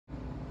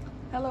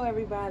Hello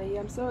everybody,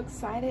 I'm so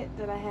excited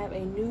that I have a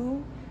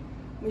new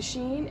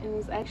machine, and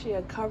it's actually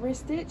a cover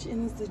stitch,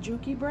 and it's the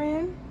JUKI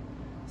brand.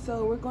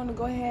 So we're going to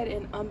go ahead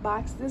and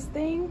unbox this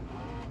thing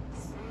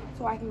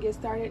so I can get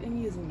started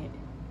in using it.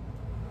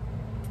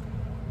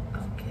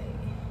 Okay,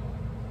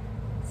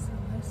 so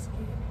let's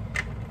get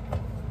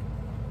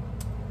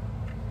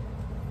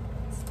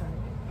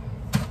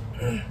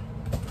started.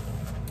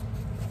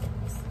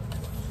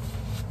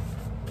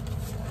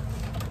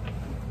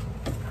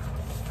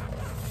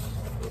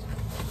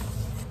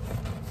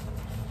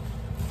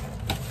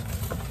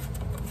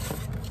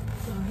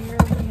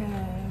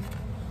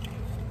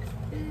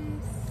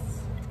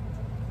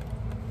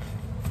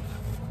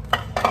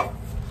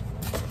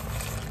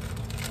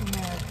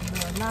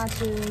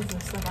 Notches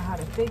and stuff on how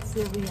to fix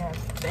it. We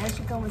have, they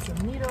actually come with some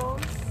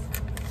needles.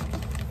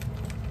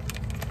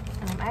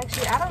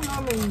 Actually, I don't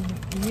normally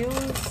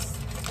use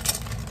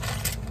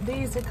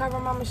these to cover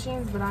my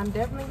machines, but I'm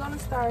definitely going to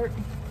start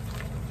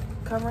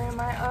covering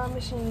my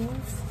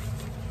machines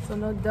so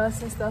no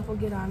dust and stuff will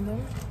get on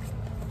them.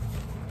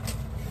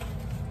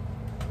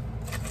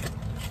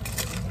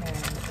 We have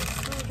a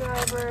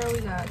screwdriver, we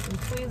got some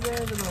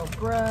tweezers, a little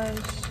brush,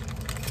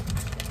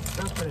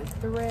 stuff for the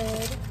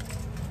thread.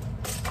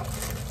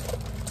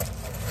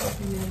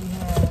 And then we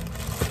have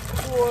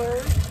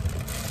cord.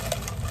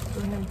 Go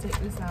ahead and take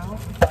this out.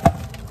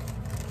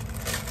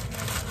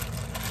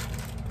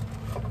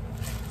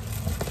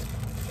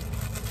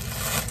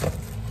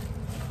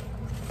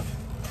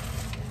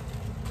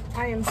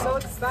 I am so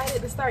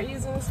excited to start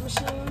using this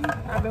machine.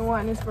 I've been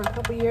wanting this for a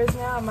couple years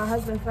now. My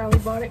husband finally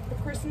bought it for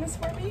Christmas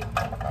for me.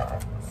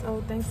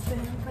 So thanks to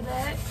him for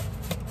that.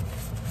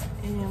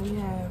 And we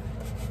have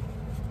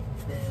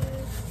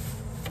this.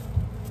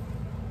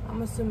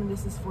 I'm assuming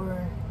this is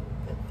for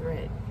the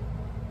thread.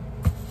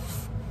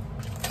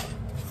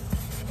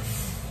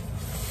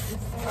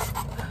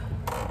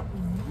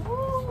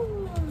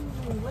 Ooh,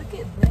 look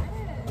at that.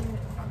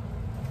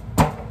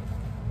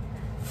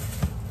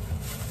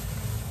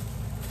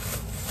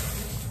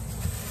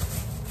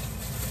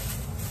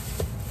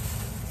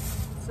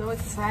 So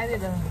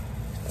excited to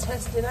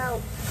test it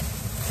out.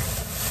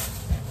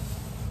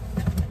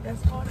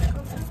 That's all that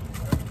comes in.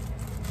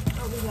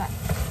 Oh, we got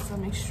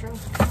some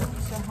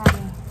instructions on how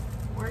to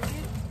work it.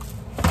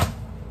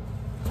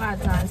 A lot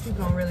of times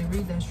people don't really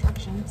read the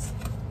instructions.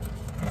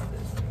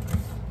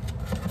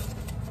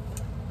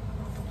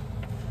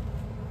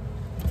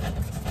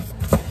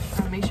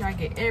 I'll make sure I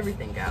get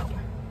everything out.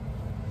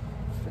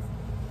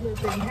 It's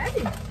pretty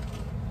heavy.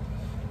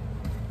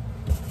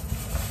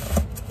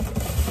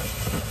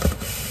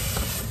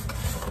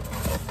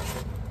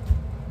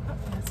 Oh,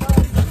 that's all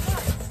it got.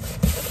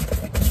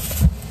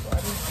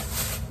 All this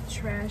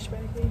trash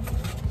back here.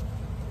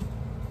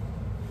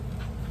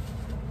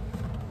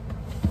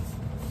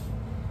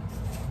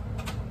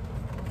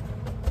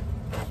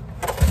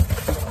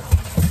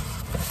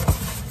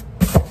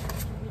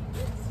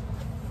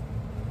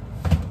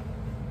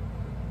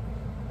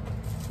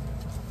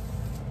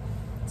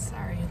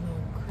 Sorry, a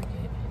little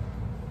crooked.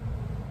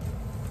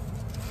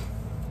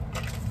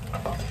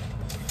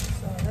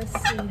 So let's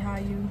see how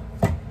you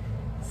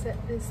set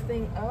this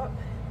thing up.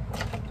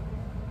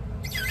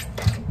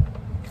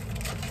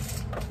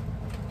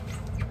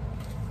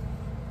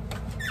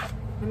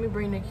 Let me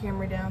bring the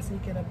camera down so you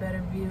get a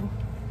better view.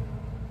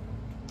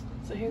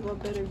 So here's a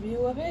better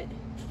view of it.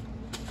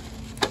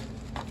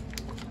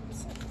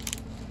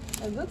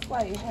 It looks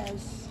like it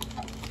has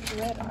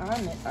thread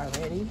on it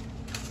already.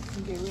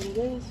 Get rid of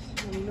this.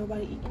 Ain't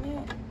nobody eating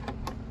it.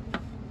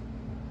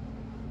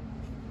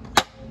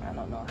 I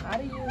don't know how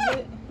to use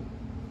it.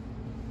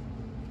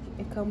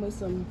 It comes with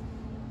some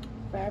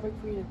fabric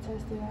for you to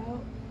test it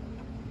out.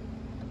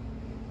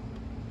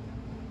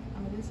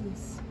 Oh, this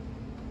is.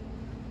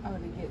 Oh,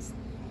 it gets.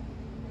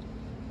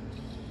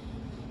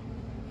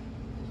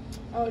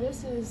 Oh,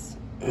 this is.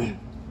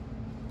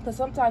 Because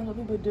sometimes what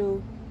people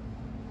do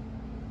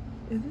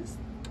is this.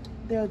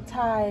 They'll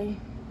tie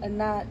a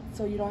knot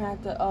so you don't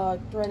have to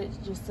thread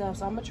it yourself.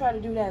 So I'm gonna try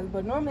to do that,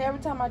 but normally every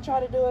time I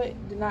try to do it,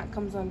 the knot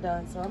comes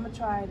undone. So I'm gonna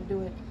try to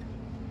do it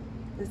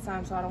this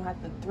time so I don't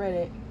have to thread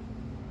it.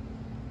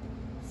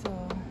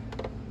 So,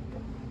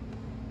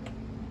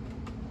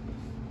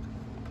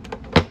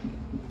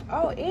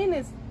 oh, and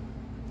it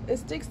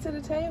sticks to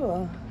the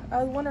table.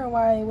 I was wondering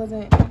why it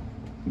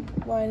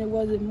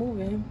wasn't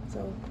moving.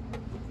 So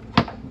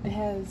it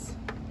has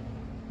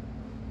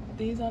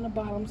these on the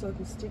bottom so it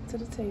can stick to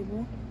the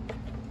table.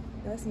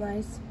 That's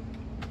nice,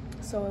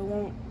 so it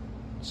won't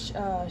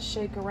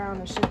shake around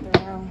and shift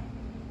around.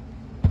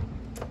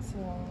 So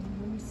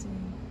let me see,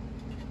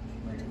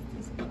 where does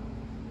this go?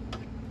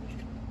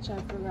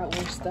 Trying to figure out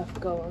where stuff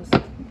goes.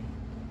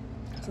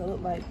 So it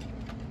looks like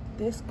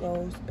this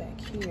goes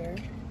back here.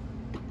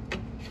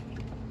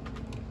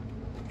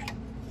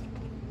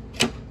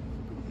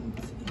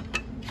 Let's see.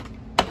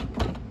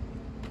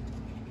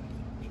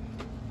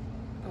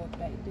 Go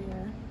back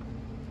there.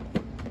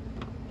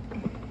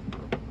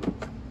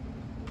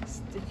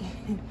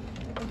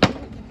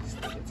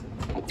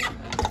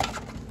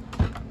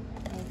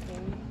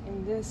 Okay,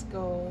 and this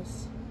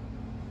goes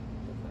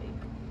like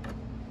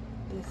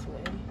this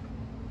way.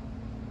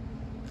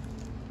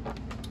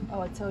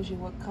 Oh, it tells you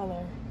what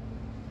color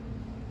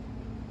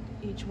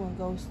each one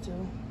goes to.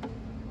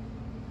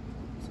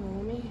 So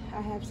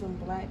I have some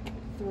black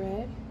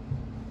thread.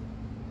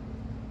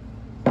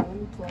 Let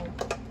me plug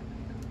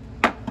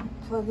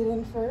it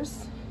in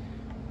first.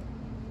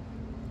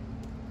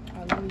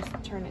 Let me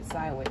turn it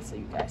sideways so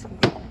you guys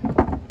can see.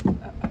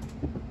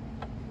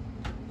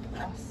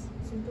 Lost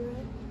some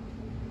thread.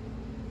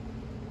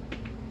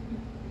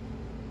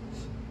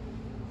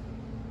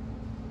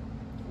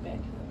 Back it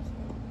up.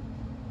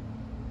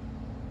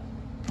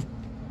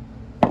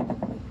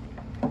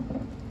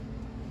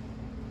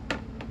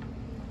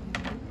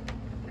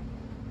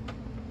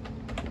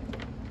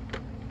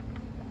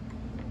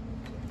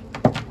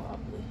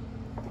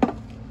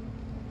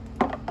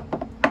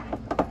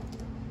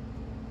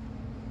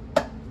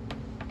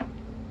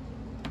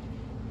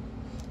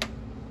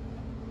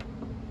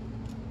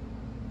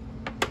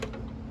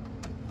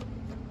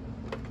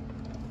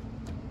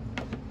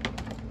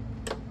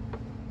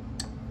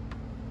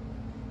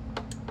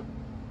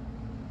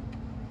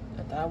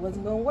 I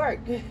wasn't gonna work.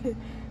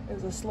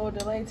 There's a slow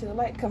delay to the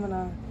light coming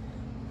on.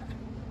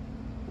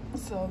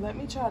 So let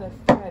me try to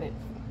thread it.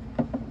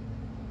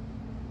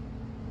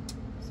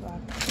 So I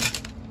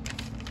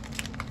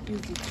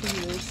use the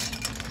tweezers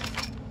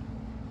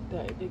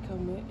that they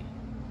come with.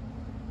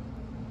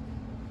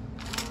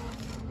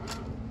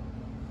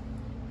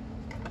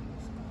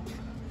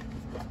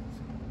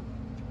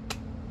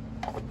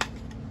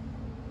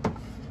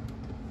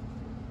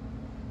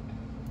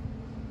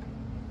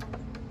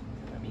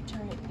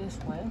 This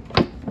way.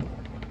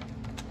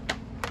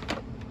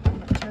 I'm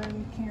gonna turn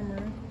the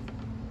camera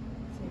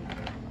so you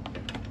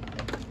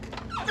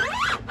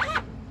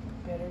get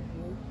better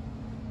view.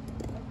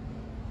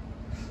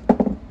 Let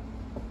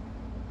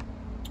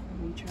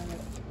me try to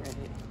thread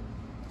it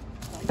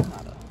like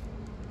how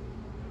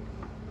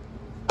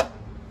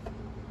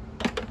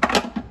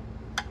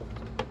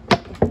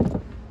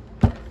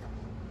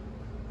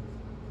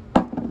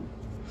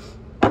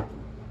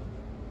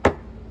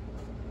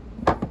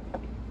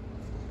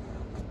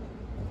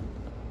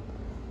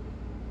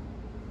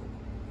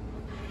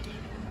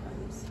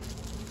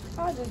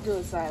I'll just do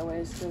it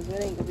sideways because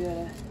it ain't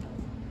gonna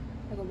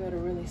be able to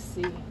really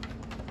see me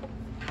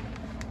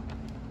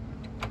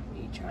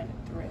trying to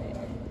thread it.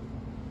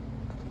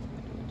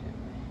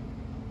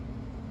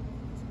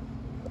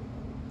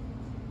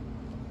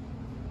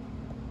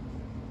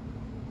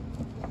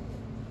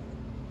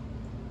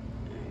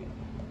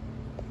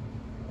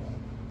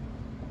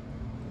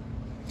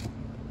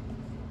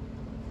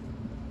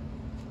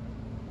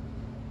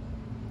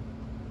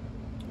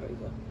 There we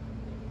go.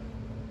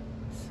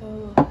 So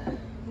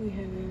we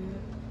have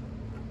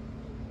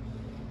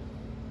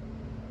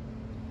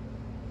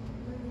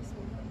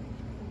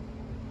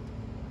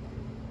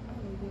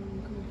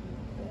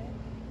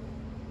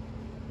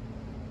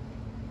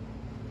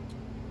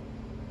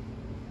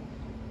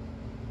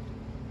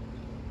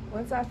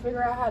once I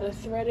figure out how to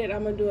thread it,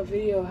 I'm gonna do a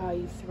video how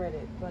you thread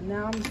it. But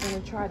now I'm just gonna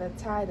try to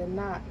tie the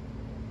knot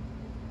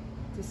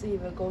to see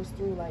if it goes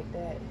through like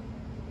that.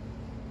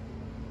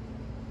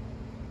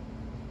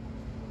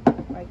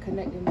 By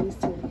connecting these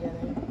two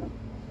together.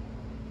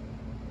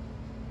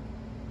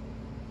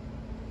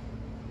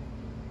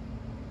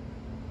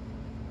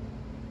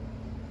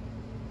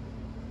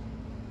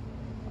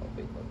 Hope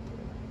it goes through.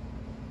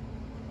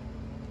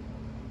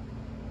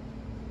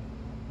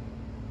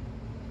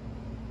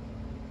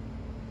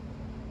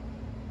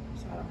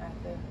 So I don't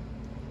have to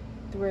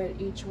thread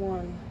each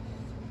one.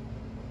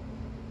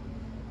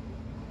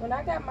 When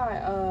I got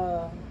my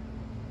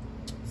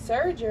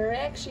serger, it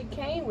actually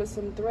came with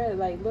some thread,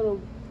 like the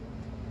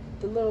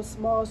little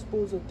small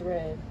spools of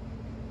thread.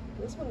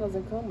 This one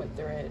doesn't come with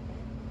thread,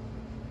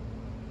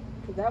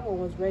 because that one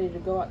was ready to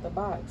go out the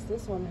box.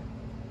 This one,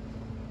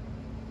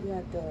 you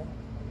have to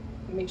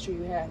make sure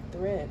you have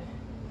thread.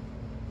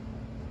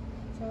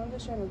 So I'm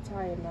just trying to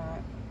tie a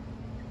knot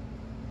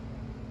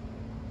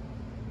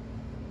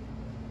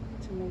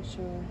to make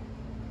sure.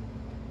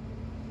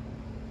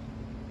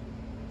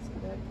 So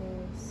that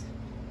goes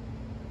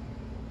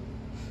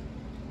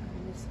on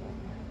this one.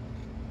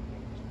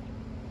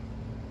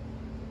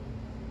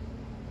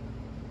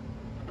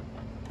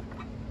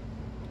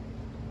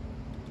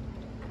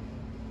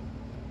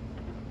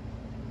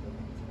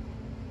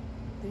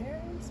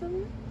 There and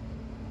some.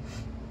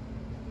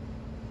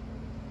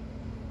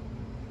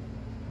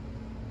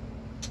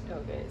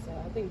 Okay, so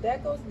I think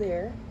that goes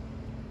there,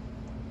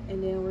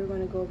 and then we're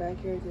going to go back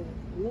here to the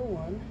blue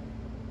one,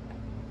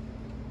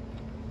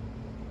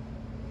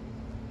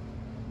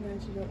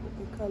 match it up with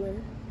the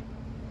color.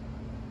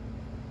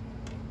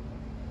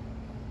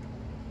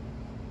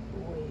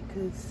 Wait,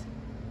 because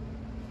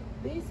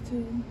these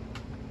two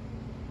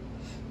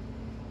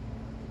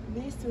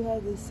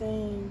have the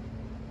same.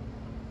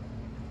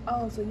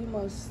 Oh, so you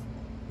must,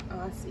 oh,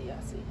 I see.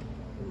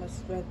 You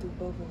must thread through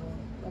both of them.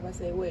 Like I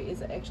say, wait,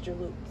 it's an extra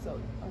loop, so,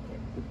 okay.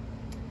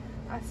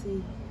 I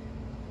see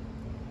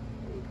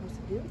what you're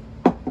supposed to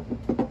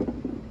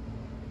do.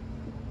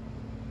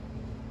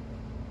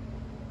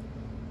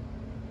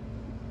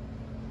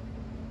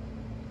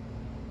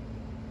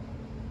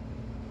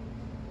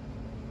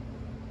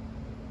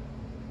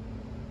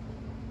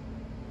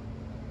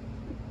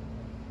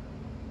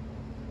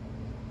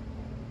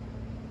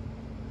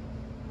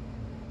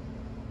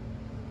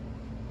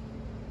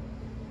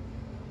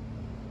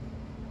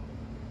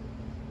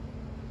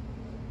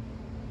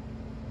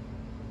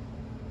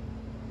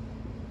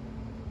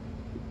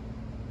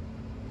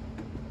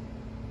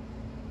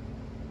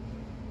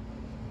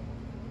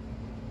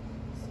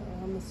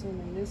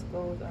 assuming this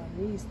goes on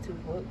these two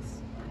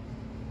hooks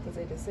because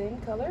they're the same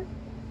color.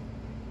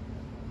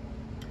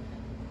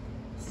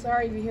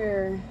 Sorry if you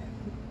hear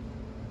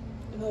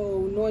no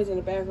noise in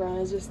the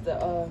background. It's just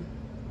the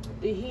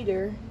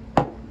heater.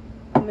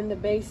 I'm in the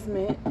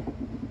basement,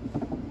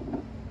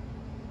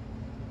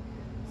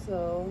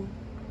 so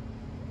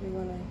you're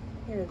gonna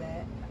hear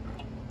that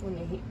when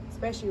the heat,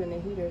 especially when the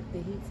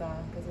heat's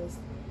on, because it's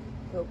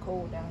real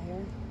cold down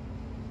here.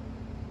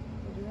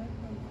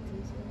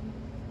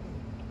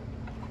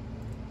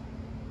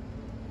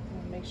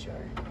 Make sure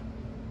it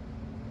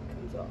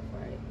comes off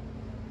right.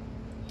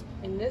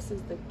 And this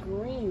is the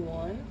green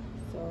one,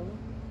 so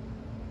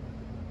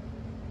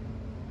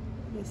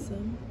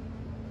listen.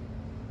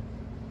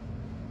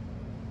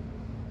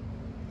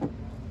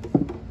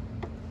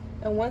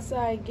 And once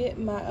I get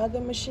my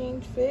other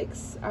machine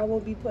fixed, I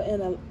will be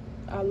putting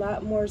a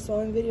lot more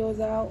sewing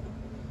videos out.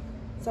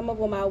 Some of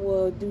them I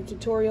will do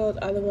tutorials,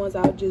 other ones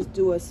I'll just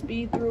do a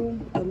speed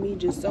through of me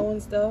just sewing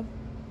stuff.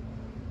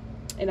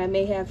 And I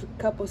may have a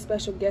couple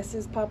special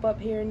guests pop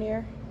up here and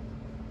there.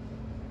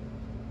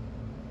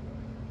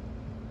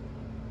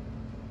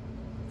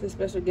 The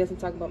special guests, I'm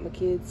talking about my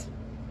kids.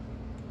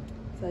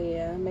 So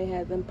yeah, I may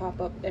have them pop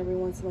up every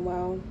once in a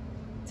while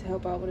to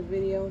help out with a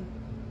video.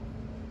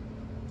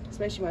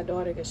 Especially my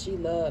daughter, because she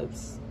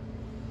loves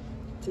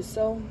to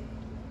sew.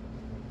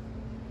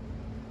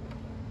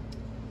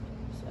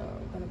 So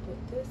I'm gonna put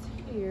this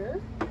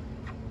here.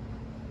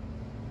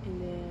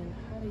 And then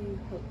how do you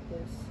hook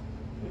this?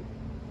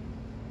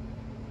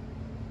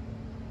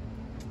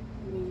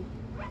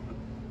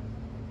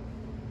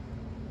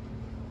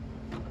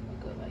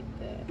 Go like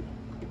that.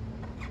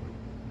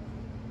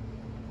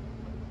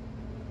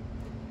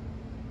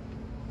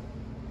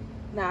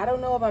 Now I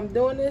don't know if I'm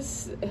doing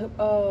this,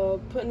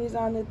 putting these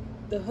on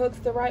the hooks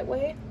the right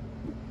way,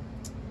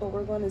 but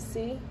we're going to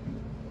see.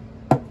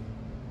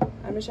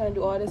 I'm just trying to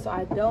do all this so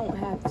I don't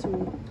have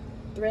to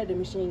thread the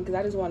machine, because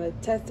I just want to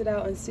test it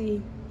out and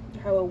see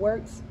how it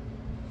works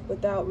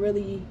without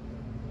really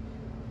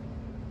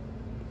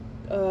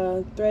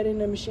threading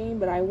the machine.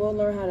 But I will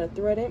learn how to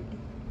thread it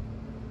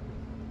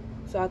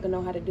so I can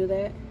know how to do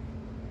that.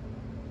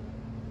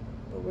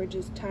 But we're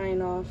just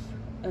tying off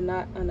a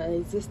knot on an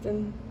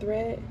existing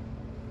thread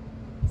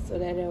so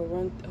that it'll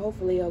run,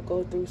 hopefully it'll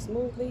go through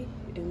smoothly.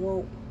 It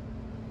won't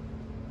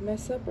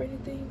mess up or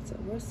anything, so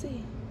we'll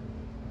see.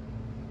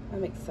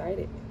 I'm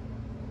excited.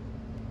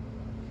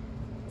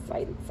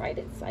 Excited.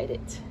 Okay,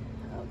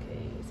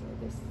 so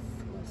this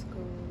must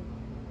go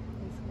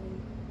this way.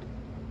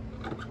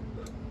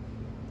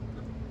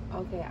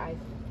 Okay, I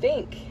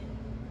think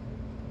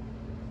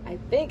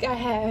I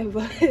have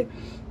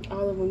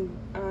all of them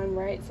on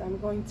right, so I'm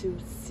going to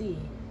see.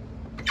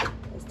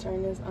 Let's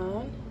turn this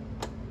on.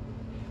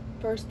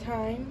 First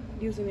time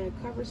using a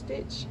cover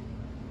stitch.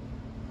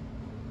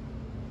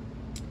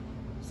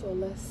 So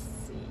let's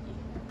see.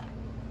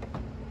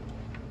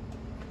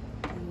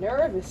 I'm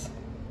nervous.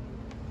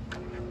 I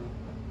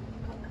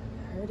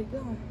heard it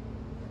going.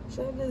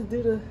 Should I just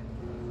do the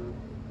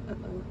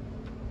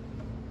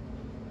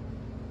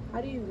how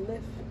do you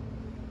lift?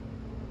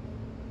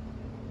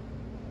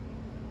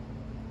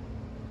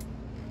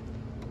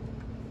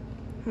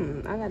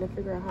 I gotta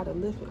figure out how to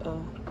lift it.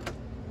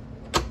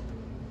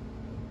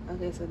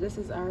 Okay, so this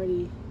is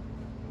already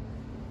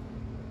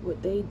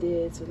what they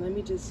did. So let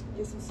me just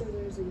get some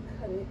scissors and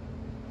cut it.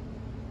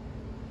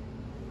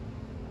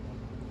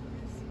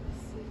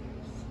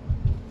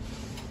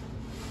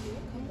 Do it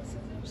come with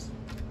scissors?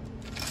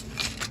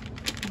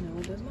 No,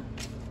 it does not.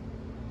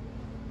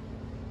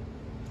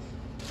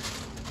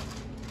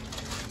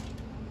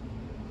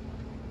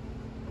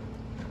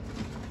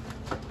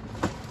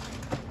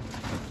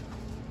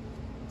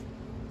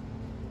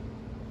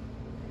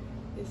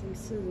 Get some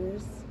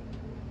scissors.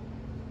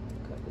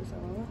 Cut this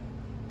off.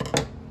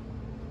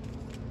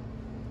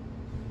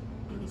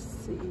 Let's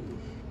see.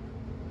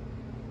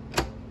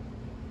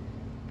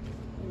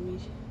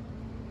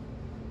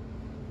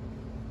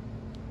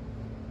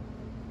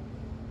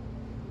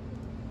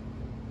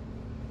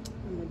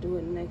 I'm gonna do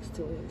it next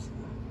to it. So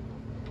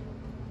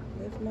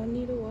lift my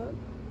needle up.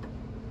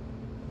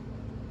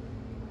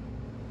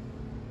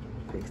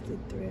 Fix the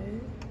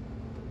thread.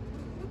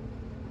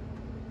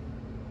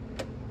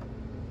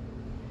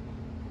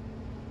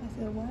 I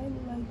said, why is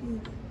it like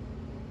this?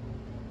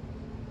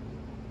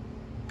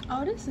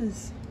 Oh, this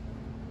is.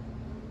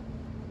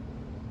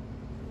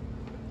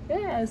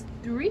 It has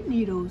 3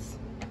 needles.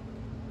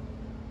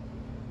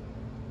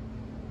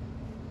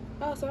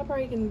 Oh, so I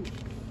probably can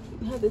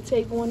have to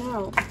take one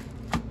out.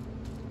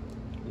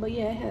 But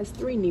yeah, it has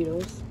 3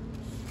 needles.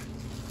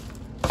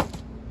 I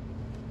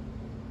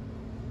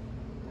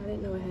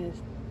didn't know it had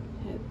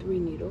 3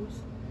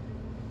 needles.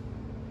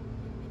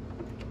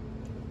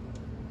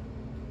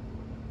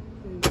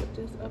 And put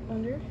this up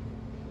under.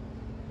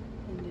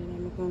 And then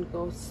I'm gonna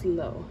go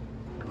slow.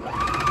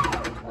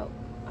 Oh,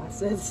 I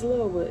said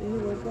slow, but it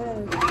was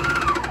fast.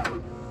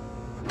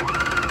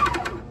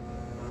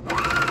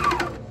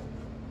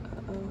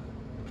 Uh-oh.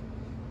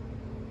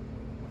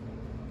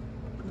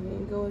 It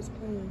didn't go as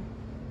planned.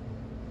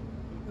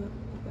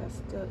 Got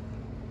stuck.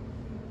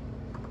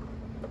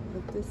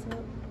 Lift this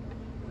up.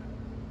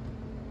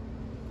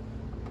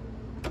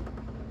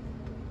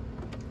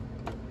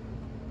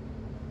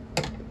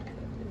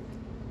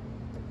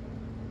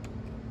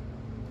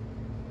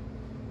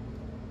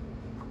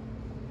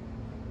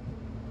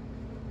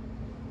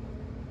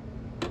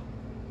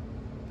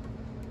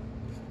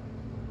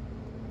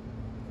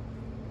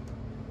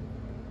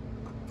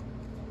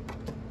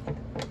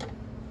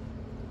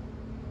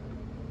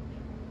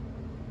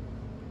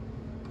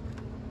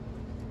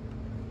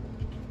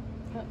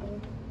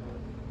 Uh-oh.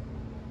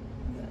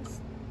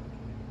 That's...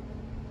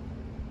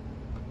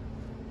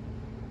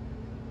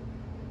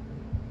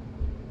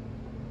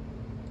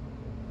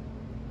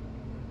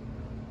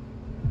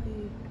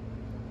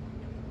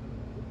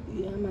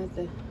 Yeah, I'm gonna have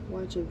to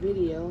watch a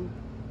video on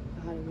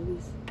how to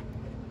release.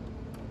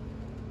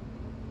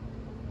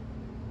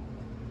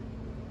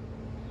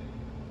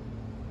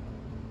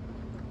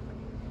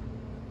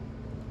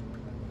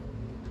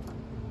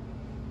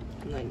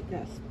 Like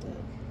that stuff.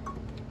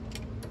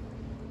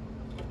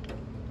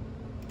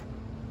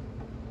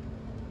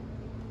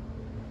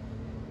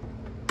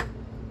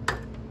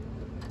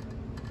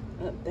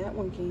 Up, that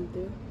one came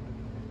through.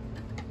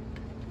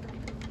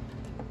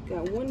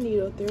 Got one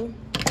needle through.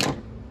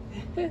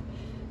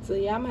 So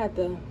yeah, I'm gonna have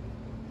to.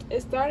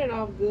 It started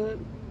off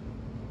good,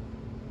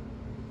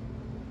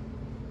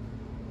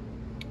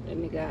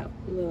 and it got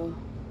a little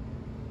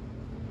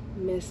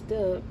messed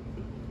up.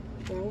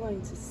 So I'm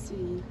going to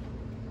see.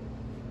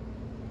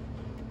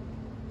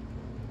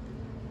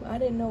 But I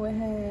didn't know it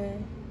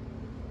had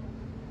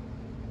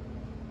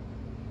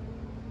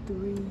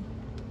 3.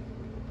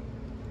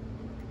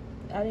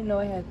 I didn't know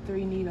it had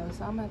 3 needles,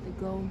 so I'm gonna have to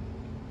go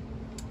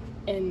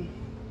and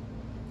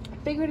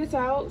figure this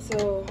out.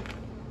 So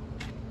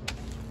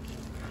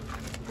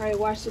probably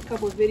watched a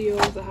couple of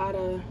videos of how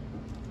to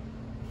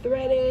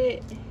thread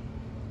it.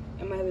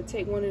 I'm gonna have to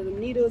take one of the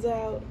needles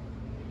out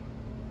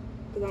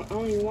because I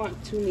only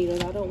want 2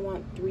 needles. I don't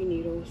want 3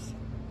 needles.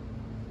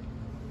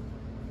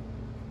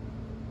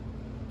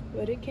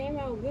 But it came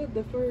out good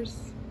the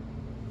first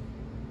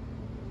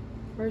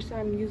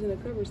time using a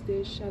cover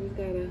stitch. I just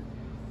gotta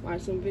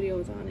watch some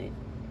videos on it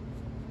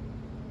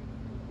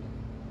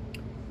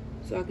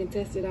so I can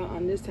test it out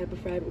on this type of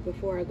fabric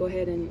before I go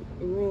ahead and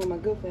ruin my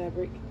good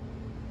fabric.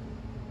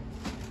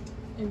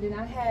 And then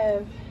I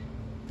have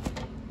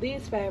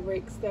these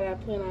fabrics that I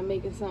plan on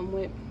making something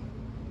with.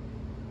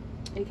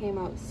 It came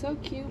out so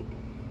cute.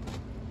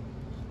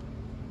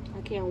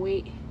 I can't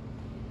wait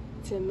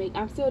to make.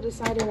 I'm still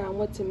deciding on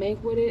what to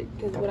make with it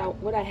because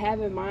what I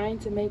have in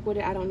mind to make with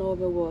it, I don't know if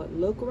it will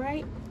look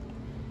right,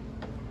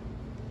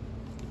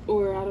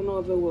 or I don't know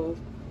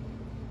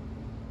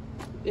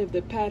if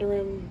the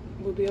pattern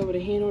will be able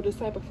to handle this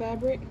type of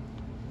fabric.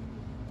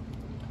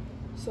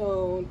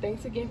 So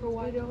thanks again for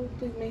watching.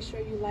 Please make sure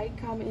you like,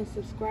 comment, and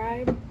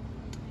subscribe,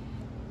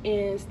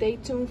 and stay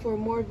tuned for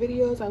more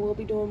videos. I will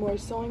be doing more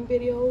sewing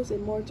videos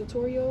and more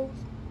tutorials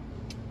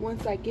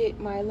once I get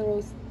my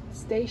little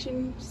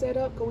station set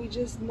up, because we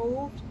just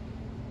moved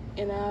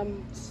and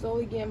I'm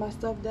slowly getting my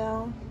stuff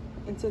down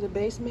into the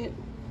basement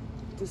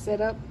to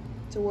set up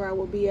to where I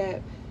will be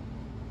at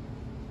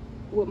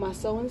with my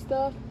sewing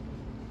stuff.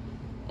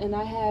 And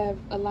I have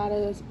a lot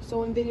of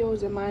sewing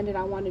videos in mind that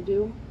I want to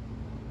do.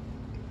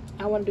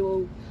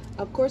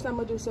 Of course, I'm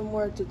going to do some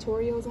more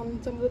tutorials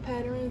on some of the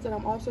patterns, and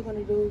I'm also going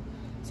to do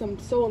some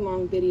sew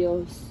along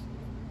videos,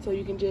 so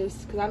you can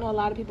just, because I know a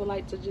lot of people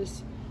like to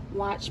just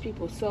watch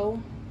people sew,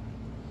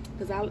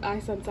 because I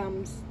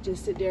sometimes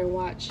just sit there and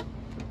watch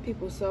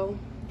people sew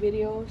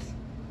videos.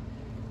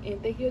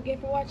 And thank you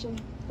again for watching.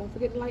 Don't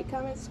forget to like,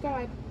 comment,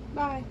 subscribe.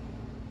 Bye.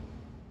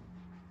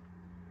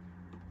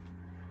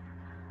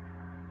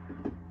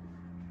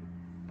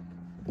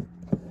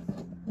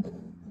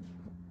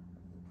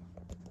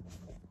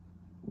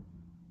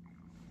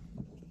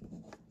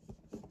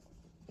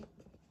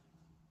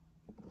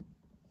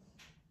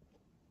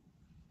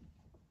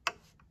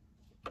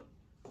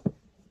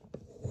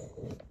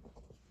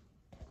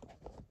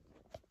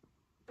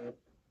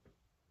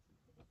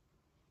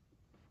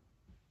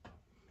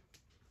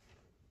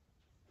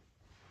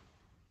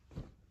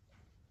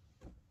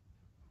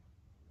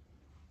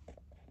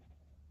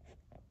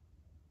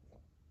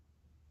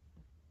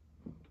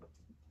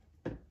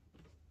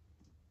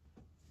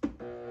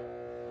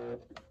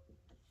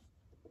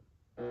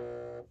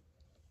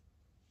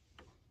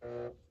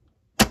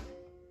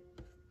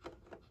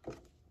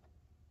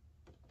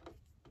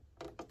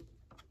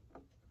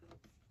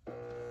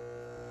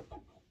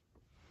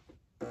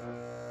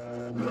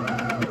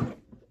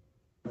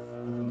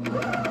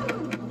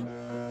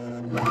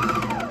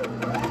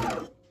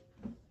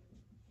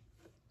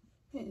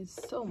 It is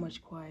so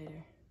much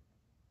quieter.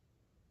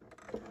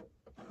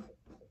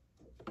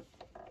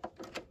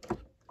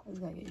 I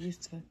just gotta get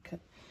used to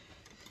cutting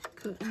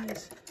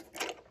this.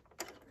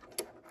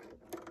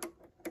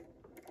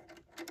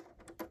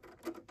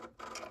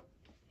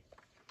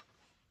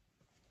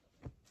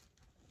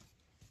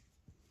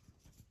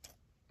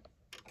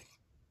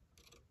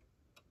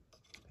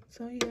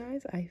 So you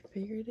guys, I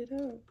figured it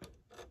out.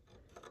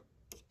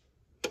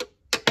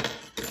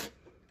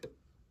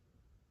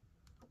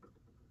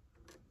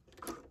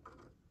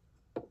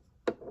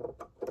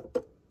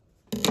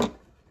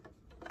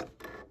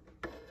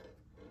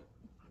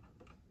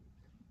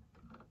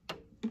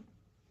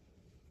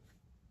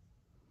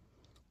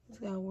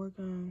 just gotta work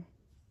on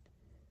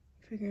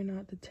figuring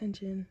out the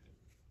tension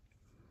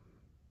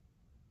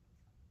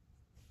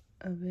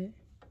of it.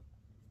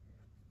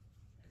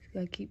 Just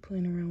gotta keep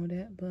playing around with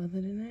that, but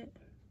other than that,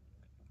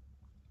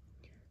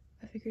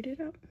 I figured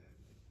it out.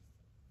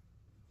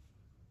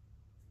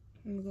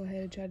 I'm gonna go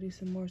ahead and try to do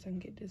some more so I can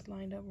get this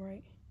lined up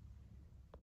right.